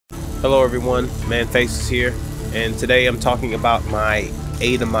Hello everyone, Man Face is here, and today I'm talking about my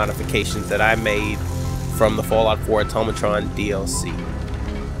Ada modifications that I made from the Fallout 4 Automatron DLC.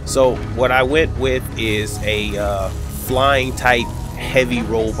 So what I went with is a flying type heavy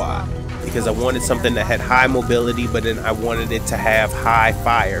robot, because I wanted something that had high mobility, but then I wanted it to have high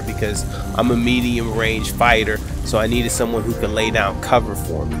fire because I'm a medium range fighter, so I needed someone who could lay down cover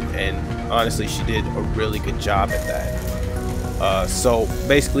for me, and honestly she did a really good job at that. So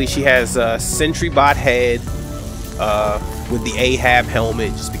basically she has a Sentry bot head with the Ahab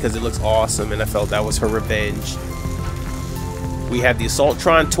helmet just because it looks awesome and I felt that was her revenge. We have the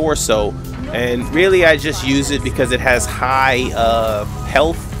Automatron torso, and really I just use it because it has high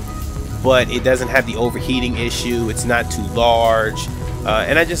health, but it doesn't have the overheating issue. It's not too large,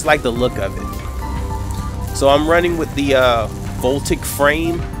 and I just like the look of it. So I'm running with the Voltic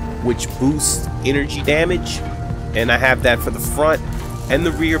frame, which boosts energy damage, and I have that for the front and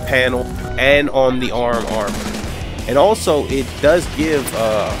the rear panel and on the armor. And also it does give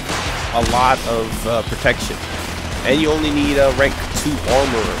a lot of protection, and you only need a rank 2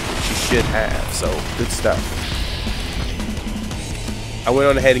 armor, which you should have, so good stuff. I went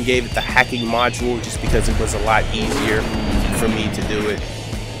on ahead and gave it the hacking module just because it was a lot easier for me to do it.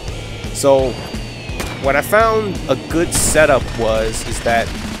 So what I found a good setup is that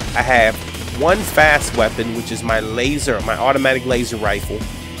I have one fast weapon, which is my automatic laser rifle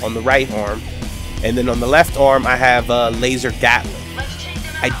on the right arm, and then on the left arm I have a laser gatling.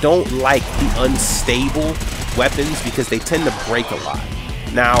 I don't like the unstable weapons because they tend to break a lot.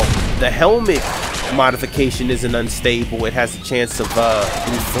 Now the helmet modification isn't unstable. It has a chance of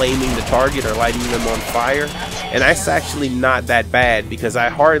inflaming the target or lighting them on fire, and that's actually not that bad because I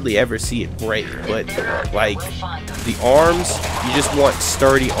hardly ever see it break. But like the arms, you just want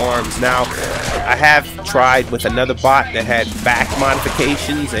sturdy arms. Now I have tried with another bot that had back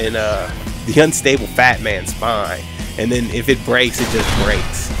modifications, and the unstable fat man's fine, and then if it breaks, it just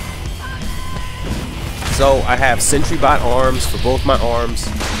breaks. So I have Sentry bot arms for both my arms,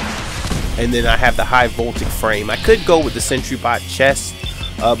 and then I have the high Voltic frame. I could go with the Sentry bot chest,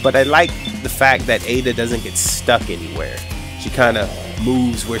 but I like the fact that Ada doesn't get stuck anywhere. She kind of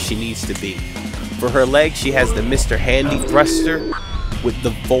moves where she needs to be. For her legs, she has the Mr. Handy thruster with the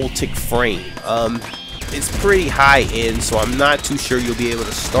Voltic frame. It's pretty high end, so I'm not too sure you'll be able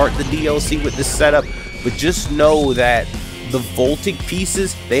to start the DLC with this setup, but just know that the Voltic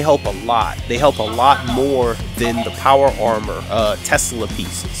pieces, they help a lot. They help a lot more than the power armor Tesla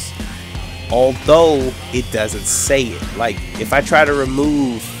pieces, although it doesn't say it. Like if I try to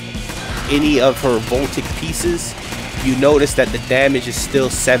remove any of her Voltic pieces, you notice that the damage is still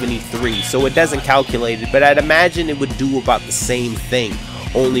 73, so it doesn't calculate it, but I'd imagine it would do about the same thing,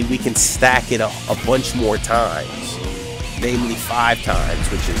 only we can stack it a bunch more times, namely 5 times,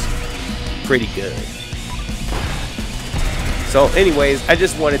 which is pretty good. So anyways, I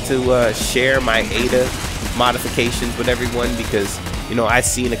just wanted to share my Ada modifications with everyone because, you know, I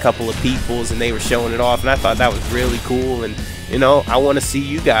seen a couple of people's and they were showing it off, and I thought that was really cool, and you know, I want to see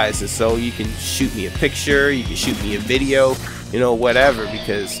you guys, and so you can shoot me a picture, you can shoot me a video, you know, whatever,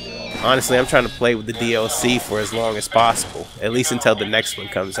 because honestly I'm trying to play with the DLC for as long as possible, at least until the next one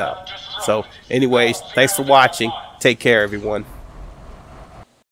comes out. So anyways, thanks for watching. Take care everyone.